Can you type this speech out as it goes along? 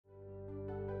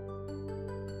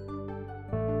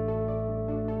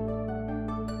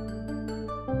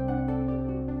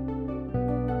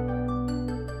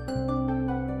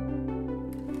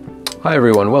Hi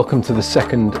everyone, welcome to the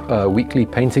second weekly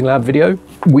Painting Lab video.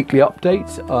 Weekly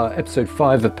update, episode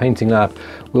 5 of Painting Lab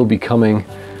will be coming,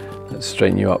 let's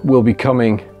straighten you up, will be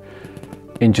coming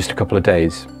in just a couple of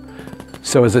days.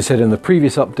 So as I said in the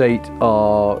previous update,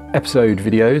 our episode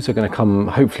videos are going to come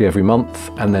hopefully every month,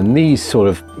 and then these sort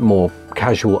of more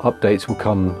casual updates will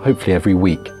come hopefully every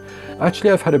week.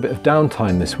 Actually, I've had a bit of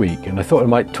downtime this week, and I thought I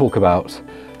might talk about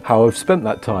how I've spent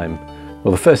that time.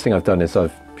 Well, the first thing I've done is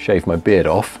I've shaved my beard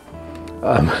off.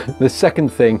 The second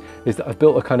thing is that I've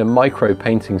built a kind of micro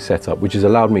painting setup which has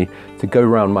allowed me to go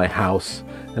around my house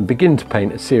and begin to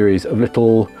paint a series of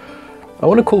little, I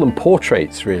want to call them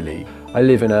portraits really. I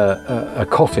live in a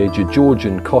cottage, a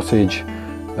Georgian cottage.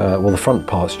 Well, the front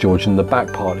part's Georgian, the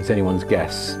back part is anyone's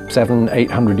guess.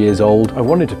 700-800 years old. I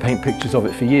wanted to paint pictures of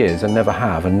it for years and never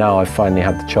have, and now I've finally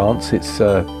had the chance.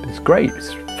 It's great,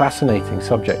 it's fascinating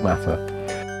subject matter.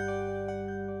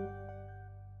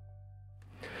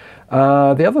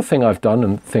 The other thing I've done,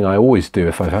 and the thing I always do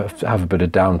if I have a bit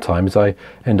of downtime, is I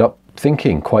end up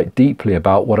thinking quite deeply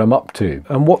about what I'm up to.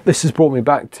 And what this has brought me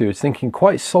back to is thinking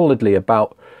quite solidly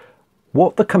about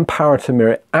what the comparator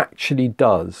mirror actually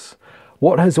does.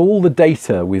 What has all the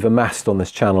data we've amassed on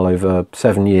this channel over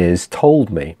 7 years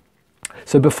told me?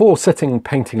 So before setting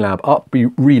Painting Lab up,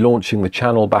 relaunching the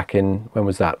channel back in, when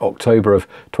was that, October of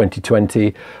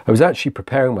 2020, I was actually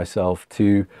preparing myself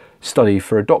to study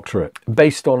for a doctorate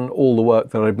based on all the work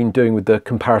that I'd been doing with the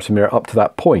comparator mirror up to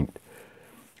that point.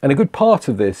 And a good part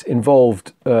of this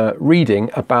involved reading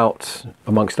about,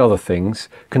 amongst other things,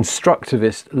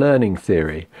 constructivist learning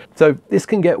theory. So this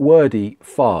can get wordy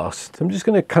fast. I'm just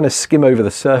going to kind of skim over the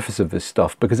surface of this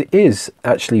stuff because it is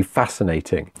actually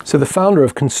fascinating. So the founder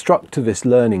of constructivist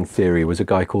learning theory was a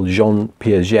guy called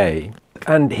Piaget.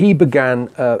 And he began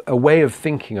a way of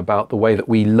thinking about the way that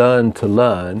we learn to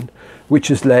learn, which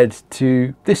has led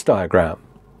to this diagram.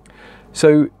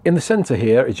 So in the center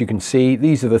here, as you can see,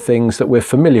 these are the things that we're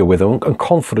familiar with and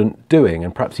confident doing,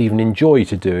 and perhaps even enjoy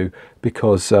to do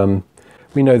because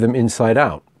we know them inside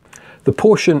out. The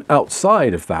portion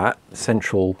outside of that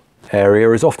central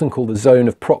area is often called the zone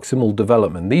of proximal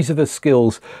development. These are the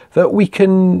skills that we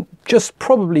can just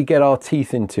probably get our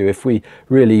teeth into if we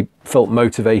really felt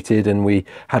motivated and we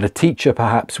had a teacher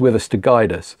perhaps with us to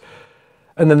guide us.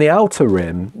 And then the outer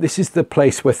rim, this is the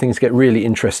place where things get really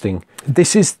interesting.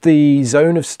 This is the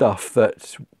zone of stuff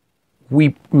that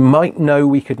we might know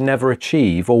we could never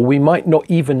achieve, or we might not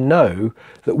even know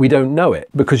that we don't know it,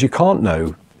 because you can't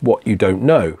know what you don't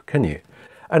know, can you?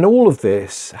 And all of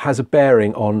this has a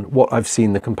bearing on what I've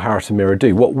seen the comparator mirror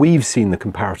do, what we've seen the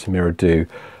comparator mirror do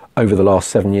over the last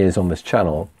 7 years on this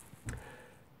channel.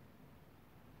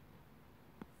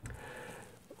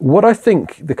 What I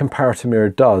think the comparator mirror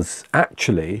does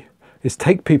actually is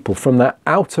take people from that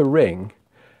outer ring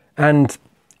and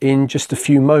in just a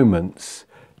few moments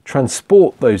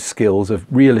transport those skills of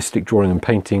realistic drawing and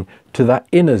painting to that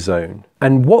inner zone.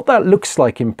 And what that looks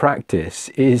like in practice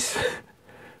is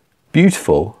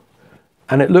beautiful,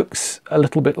 and it looks a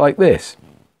little bit like this.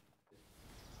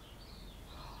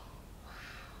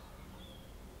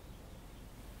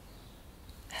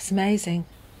 That's amazing.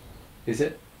 Is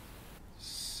it?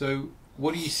 So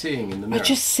what are you seeing in the mirror?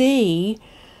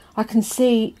 I can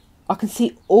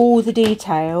see all the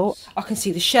detail. I can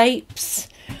see the shapes.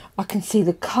 I can see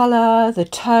the colour, the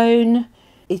tone.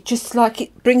 It's just like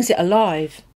it brings it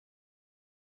alive.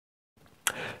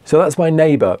 So that's my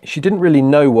neighbour. She didn't really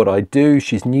know what I do.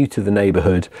 She's new to the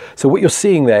neighbourhood. So what you're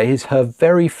seeing there is her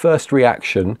very first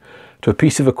reaction to a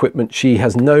piece of equipment she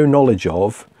has no knowledge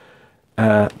of,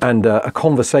 and a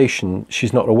conversation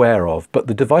she's not aware of. But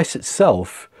the device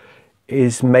itself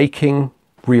is making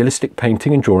realistic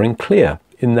painting and drawing clear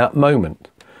in that moment.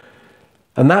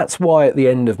 And that's why at the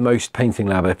end of most Painting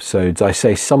Lab episodes I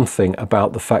say something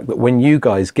about the fact that when you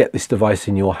guys get this device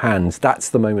in your hands, that's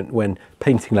the moment when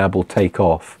Painting Lab will take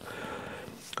off.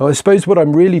 Well, I suppose what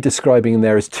I'm really describing in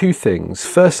there is two things.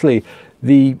 Firstly,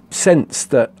 the sense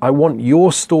that I want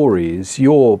your stories,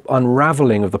 your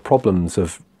unraveling of the problems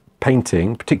of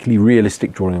painting, particularly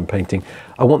realistic drawing and painting,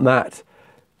 I want that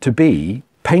to be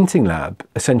Painting Lab,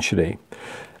 essentially.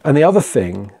 And the other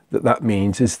thing that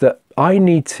means is that I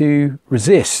need to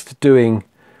resist doing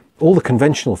all the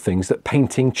conventional things that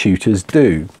painting tutors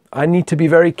do. I need to be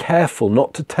very careful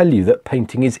not to tell you that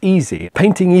painting is easy.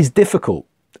 Painting is difficult.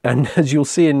 And as you'll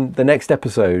see in the next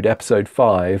episode, episode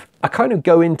 5, I kind of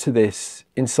go into this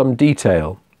in some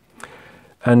detail.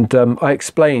 And I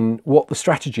explain what the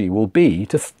strategy will be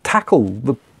to tackle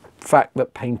the fact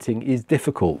that painting is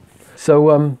difficult.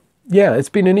 So yeah, it's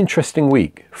been an interesting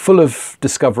week, full of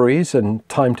discoveries and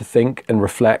time to think and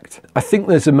reflect. I think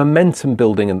there's a momentum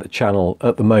building in the channel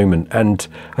at the moment, and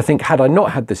I think had I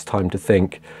not had this time to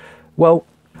think, well,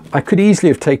 I could easily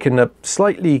have taken a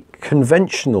slightly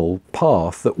conventional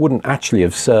path that wouldn't actually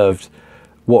have served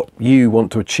what you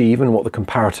want to achieve and what the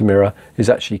comparator mirror is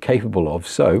actually capable of.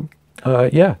 So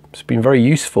yeah, it's been very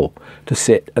useful to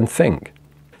sit and think.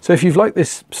 So if you've liked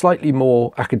this slightly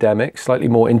more academic, slightly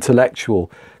more intellectual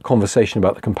conversation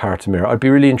about the comparator mirror, I'd be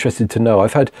really interested to know.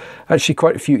 I've had actually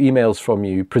quite a few emails from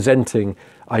you presenting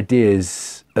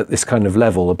ideas at this kind of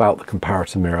level about the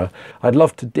comparator mirror. I'd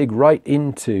love to dig right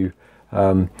into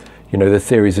you know, the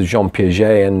theories of Jean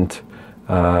Piaget and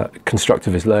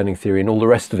constructivist learning theory and all the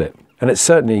rest of it. And it's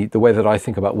certainly the way that I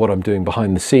think about what I'm doing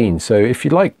behind the scenes. So if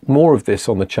you'd like more of this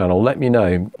on the channel, let me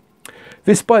know.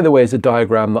 This, by the way, is a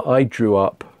diagram that I drew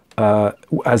up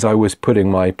as I was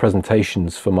putting my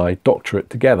presentations for my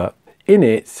doctorate together. In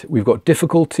it, we've got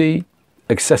difficulty,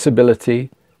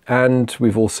 accessibility, and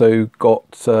we've also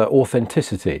got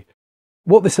authenticity.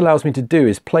 What this allows me to do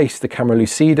is place the camera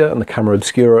lucida and the camera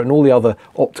obscura and all the other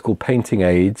optical painting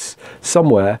aids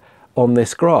somewhere on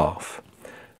this graph.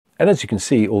 And as you can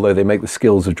see, although they make the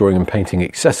skills of drawing and painting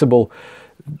accessible,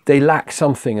 they lack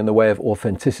something in the way of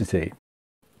authenticity.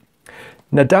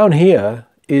 Now down here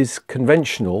is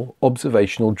conventional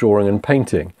observational drawing and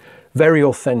painting, very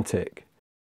authentic.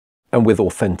 And with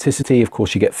authenticity, of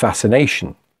course, you get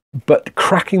fascination. But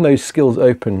cracking those skills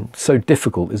open, so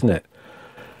difficult, isn't it?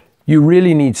 You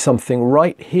really need something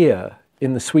right here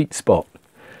in the sweet spot.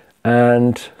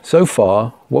 And so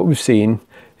far, what we've seen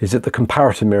is that the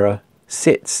comparator mirror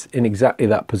sits in exactly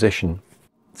that position.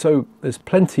 So there's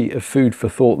plenty of food for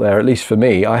thought there, at least for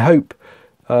me. I hope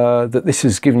that this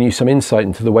has given you some insight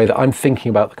into the way that I'm thinking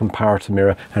about the comparator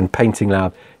mirror and painting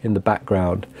lab in the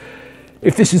background.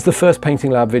 If this is the first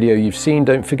painting lab video you've seen,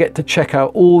 don't forget to check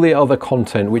out all the other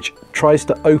content which tries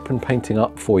to open painting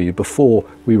up for you before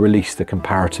we release the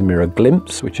comparator mirror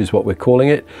glimpse, which is what we're calling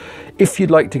it. If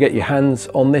you'd like to get your hands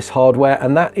on this hardware,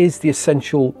 and that is the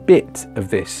essential bit of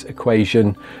this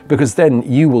equation, because then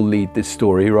you will lead this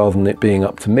story rather than it being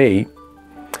up to me,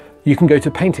 you can go to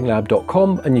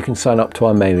paintinglab.com and you can sign up to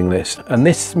our mailing list. And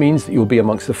this means that you'll be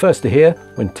amongst the first to hear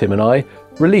when Tim and I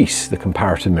release the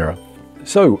comparator mirror.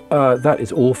 So that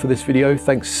is all for this video.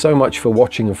 Thanks so much for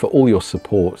watching and for all your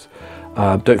support.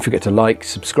 Don't forget to like,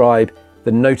 subscribe.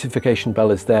 The notification bell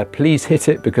is there. Please hit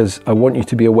it because I want you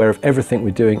to be aware of everything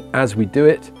we're doing as we do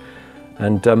it.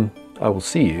 And I will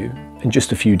see you in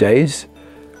just a few days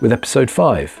with episode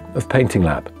 5 of Painting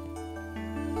Lab.